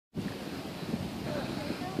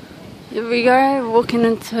Here we go, walking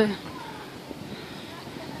into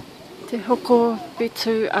Te Hoko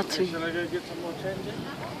Bitu Atu. Shall I go get some more change?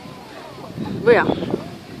 Where? I'll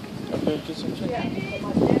go get some change.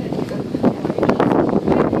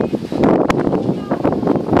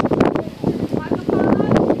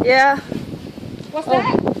 Yeah. What's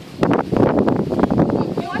that?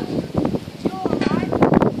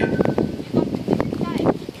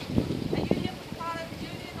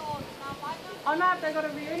 Oh no, they've got a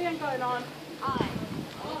reunion going on.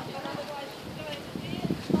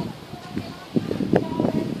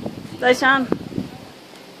 Sean.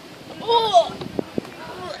 Oh!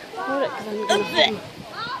 Hold it, because I'm going to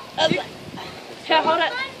hold it. Here, hold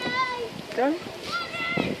it. Go.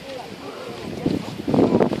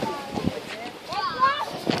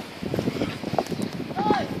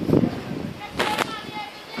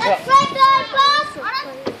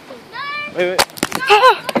 Wait.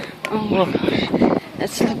 Oh, it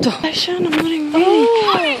slipped off. Hey, Sean, I'm not even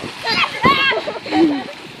ready.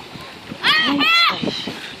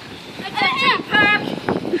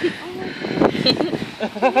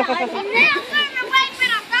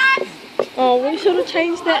 Oh, we should have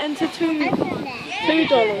changed that into $2.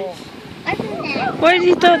 Why did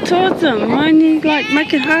you do it towards them? Why didn't you like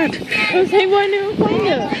make it hard? Because he won't even find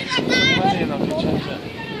it.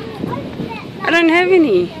 I don't have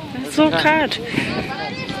any. It's all card.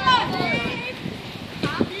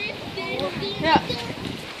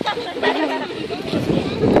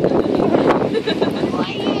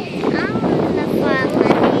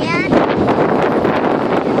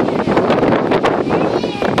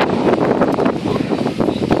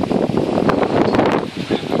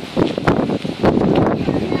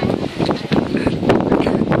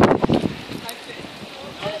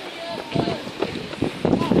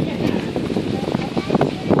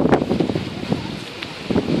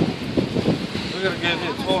 We're going to get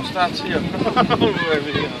it. Tour starts here. All the way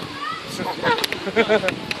over here.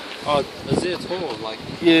 Oh, is there a tour? Like,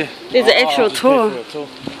 Yeah. There's an actual tour. Oh,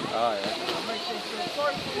 yeah.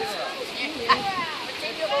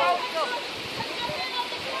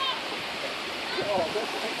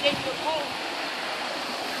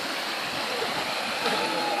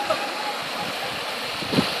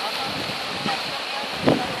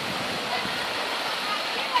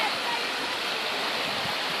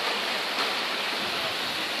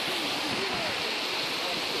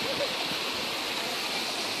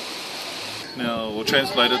 Now we'll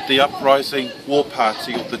translate it. The uprising war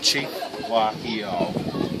party of the chief Wahiao.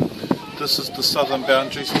 This is the southern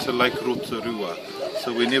boundaries to Lake Rotorua.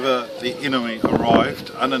 So whenever the enemy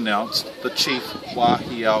arrived unannounced, the chief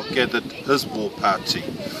Wahiao gathered his war party.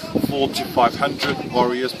 400 to 500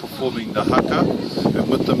 warriors performing the haka, and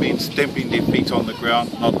with the men stamping their feet on the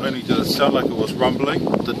ground, not only did it sound like it was rumbling,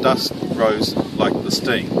 the dust rose like the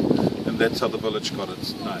steam. And that's how the village got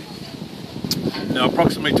its name. Now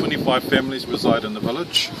approximately 25 families reside in the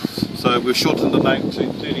village, so we've shortened the name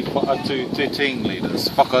to 13 letters,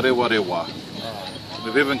 Whakarewarewa.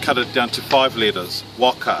 We've even cut it down to 5 letters,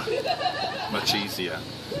 Waka, much easier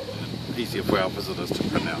for our visitors to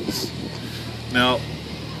pronounce. Now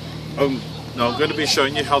I'm going to be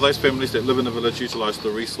showing you how those families that live in the village utilise the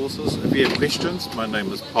resources. If you have questions, my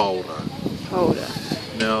name is Paula.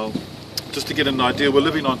 Now, just to get an idea, we're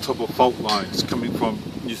living on top of fault lines coming from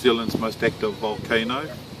New Zealand's most active volcano,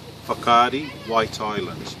 Katikati, White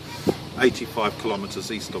Island, 85 kilometres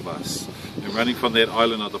east of us. And running from that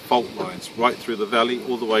island are the fault lines right through the valley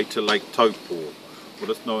all the way to Lake Taupo, what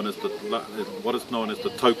is known as the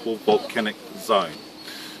Taupo volcanic zone.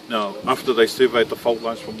 Now, after they surveyed the fault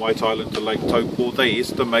lines from White Island to Lake Taupo, they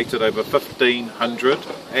estimated over 1,500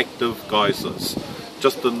 active geysers,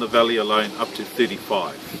 just in the valley alone up to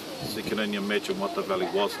 35. So you can only imagine what the valley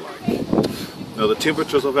was like. Now the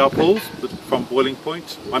temperatures of our pools, from boiling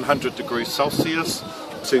point, 100 degrees Celsius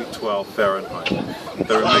to 12 Fahrenheit.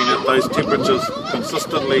 They remain at those temperatures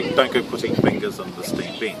consistently. Don't go putting fingers in the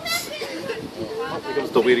steam vents. Here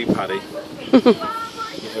comes the wedding party.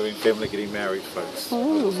 You're having family getting married, folks.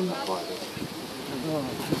 Oh.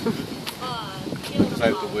 I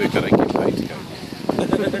have to work, I don't get paid to go.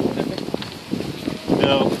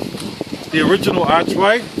 Now, the original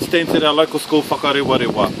archway stands at our local school,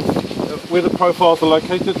 Whakarewarewa. Where the profiles are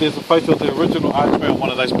located, there's a photo of the original archway on one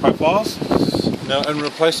of those profiles. Now, in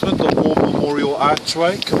replacement, the War Memorial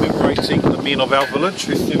Archway commemorating the men of our village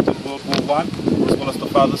who served in World War I, as well as the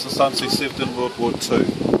fathers and sons who served in World War II.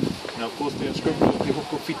 Now, of course, the inscription is Te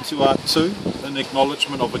Hoko Whitua 2, in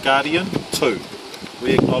acknowledgement of a guardian 2.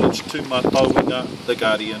 We acknowledge Tū Mātauinga, the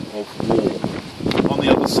guardian of war. On the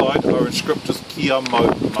other side are inscriptors Kia Mau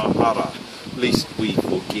Mahara, lest we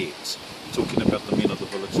forget, talking about the men of the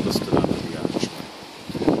village listed under.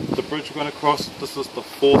 bridge went across. This is the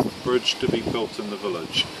 4th bridge to be built in the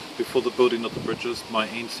village. Before the building of the bridges, my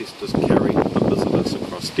ancestors carried the visitors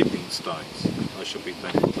across stepping stones. I should be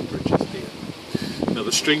thankful the bridge is there. Now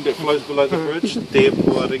the stream that flows below the bridge, Te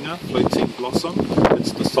Puna, floating blossom,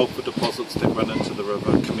 it's the sulphur deposits that run into the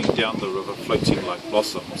river, coming down the river, floating like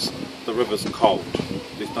blossoms. The river's cold.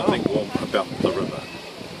 There's nothing warm about the river.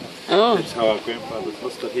 Oh. That's how our grandfathers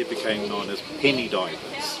listed here became known as penny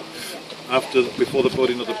divers. Before the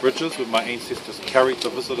building of the bridges, when my ancestors carried the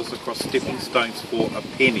visitors across stepping stones for a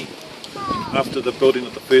penny. After the building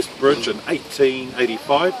of the first bridge in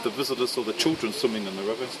 1885, the visitors saw the children swimming in the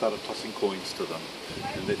river and started tossing coins to them.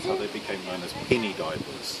 And that's how they became known as penny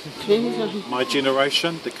divers. My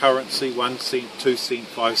generation, the currency 1 cent, 2 cent,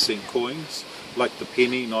 5 cent coins, like the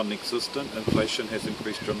penny, non-existent. Inflation has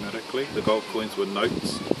increased dramatically. The gold coins were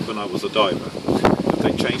notes when I was a diver. If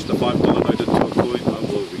they changed the $5 note into a coin, I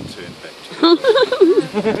will return back to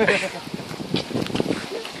it.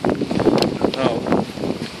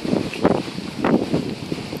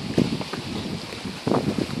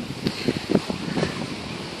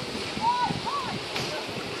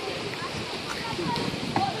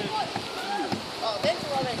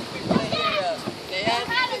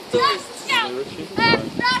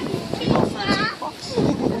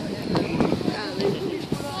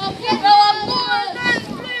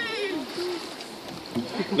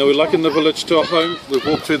 Now we liken the village to a home. We've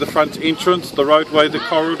walked through the front entrance, the roadway, the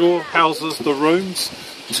corridor, houses, the rooms,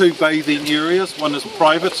 2 bathing areas. One is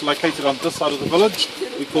private, located on this side of the village.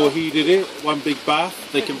 We call hirere, 1 big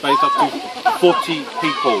bath. They can bathe up to 40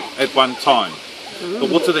 people at one time. The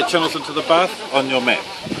water that channels into the bath, on your map.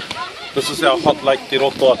 This is our hot lake Te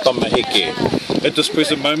Rotoruas Tamaheke. At this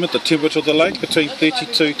present moment, the temperature of the lake between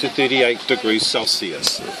 32 to 38 degrees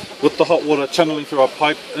Celsius. With the hot water channeling through our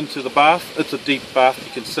pipe into the bath, it's a deep bath.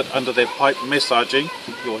 You can sit under that pipe massaging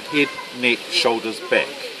your head, neck, shoulders, back.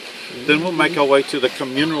 Then we'll make our way to the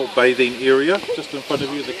communal bathing area, just in front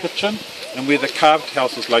of you, the kitchen, and where the carved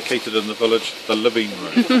house is located in the village, the living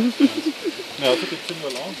room. Now, if we continue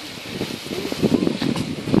along.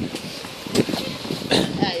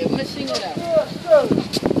 You're missing it out.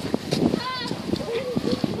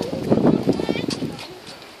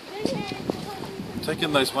 Take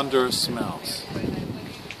in those wondrous smells.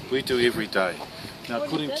 We do every day. Now,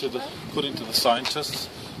 according to the scientists,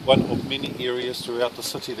 one of many areas throughout the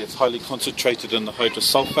city that's highly concentrated in the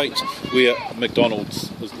hydrosulfate, where McDonald's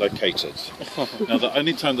is located. Now, the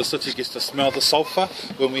only time the city gets to smell the sulphur,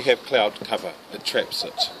 when we have cloud cover, it traps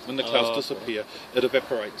it. When the clouds disappear, it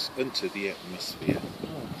evaporates into the atmosphere.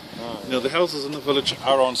 Now, the houses in the village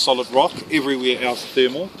are on solid rock, everywhere else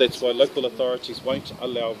thermal. That's why local authorities won't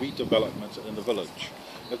allow redevelopment in the village.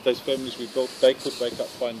 If those families rebuilt, they could wake up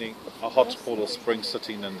finding a hot pool or spring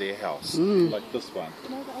sitting in their house, like this one.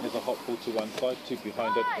 There's a hot pool to one side, 2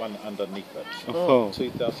 behind it, 1 underneath it.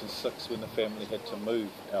 2006, when the family had to move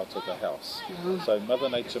out of the house. So Mother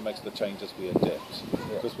Nature makes the changes, we adapt.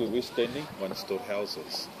 Because where we're standing, one stood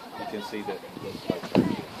houses. You can see that.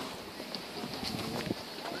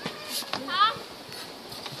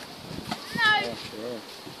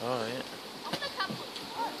 Oh, yeah.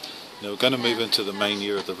 Now we're going to move into the main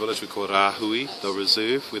area of the village we call Rahui, the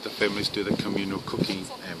reserve, where the families do the communal cooking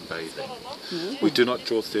and bathing. We do not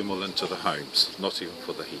draw thermal into the homes, not even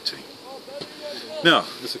for the heating. Now,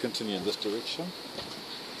 let's continue in this direction.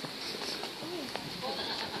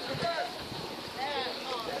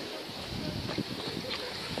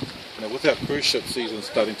 Now with our cruise ship season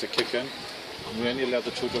starting to kick in, we only allow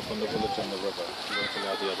the children from the village on the river. We don't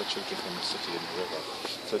allow the other children from the city in the river.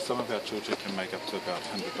 So some of our children can make up to about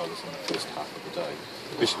 $100 in the first half of the day,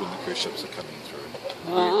 especially when the cruise ships are coming through.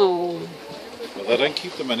 Wow. Well, they don't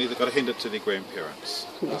keep the money, they've got to hand it to their grandparents.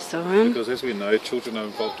 That's all right. Because as we know, children are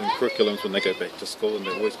involved in curriculums when they go back to school and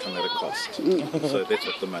they always come at a cost. So that's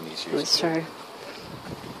what the money's used That's for. true.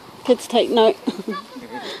 Kids take note.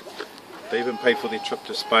 They even paid for their trip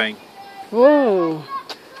to Spain. Whoa.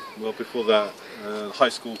 Well, before the high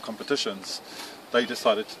school competitions, they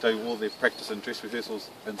decided to do all their practice and dress rehearsals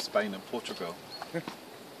in Spain and Portugal.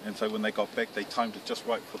 And so when they got back, they timed it just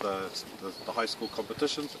right for the high school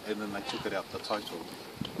competitions, and then they took it out the title.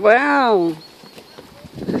 Wow.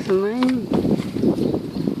 That's amazing.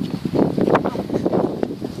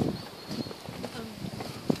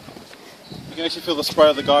 You can actually feel the spray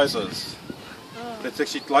of the geysers. That's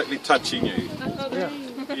actually lightly touching you.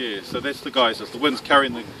 Yeah, so that's the geysers. The wind's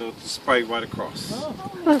carrying the spray right across.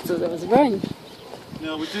 I thought that was rain.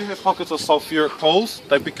 Now we do have pockets of sulphuric pools.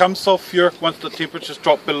 They become sulphuric once the temperatures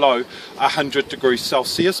drop below 100 degrees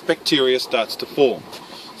Celsius. Bacteria starts to form.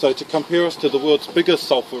 So to compare us to the world's biggest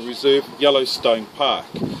sulphur reserve, Yellowstone Park,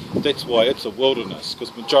 That's why it's a wilderness,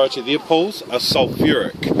 because the majority of their pools are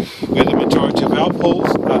sulphuric, where the majority of our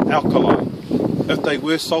pools are alkaline. If they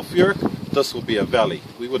were sulphuric, this would be a valley.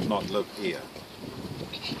 We would not live here.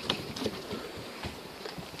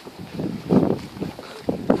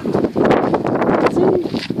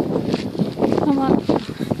 Come on.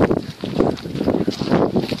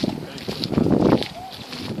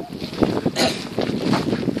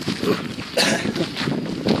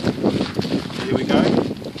 Here we go.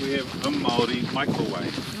 We have a Māori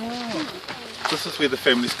microwave. This is where the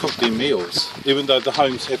families cook their meals. Even though the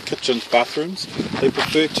homes have kitchens, bathrooms, they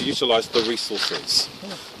prefer to utilise the resources.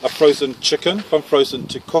 A frozen chicken from frozen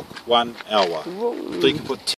to cook 1 hour. So you can put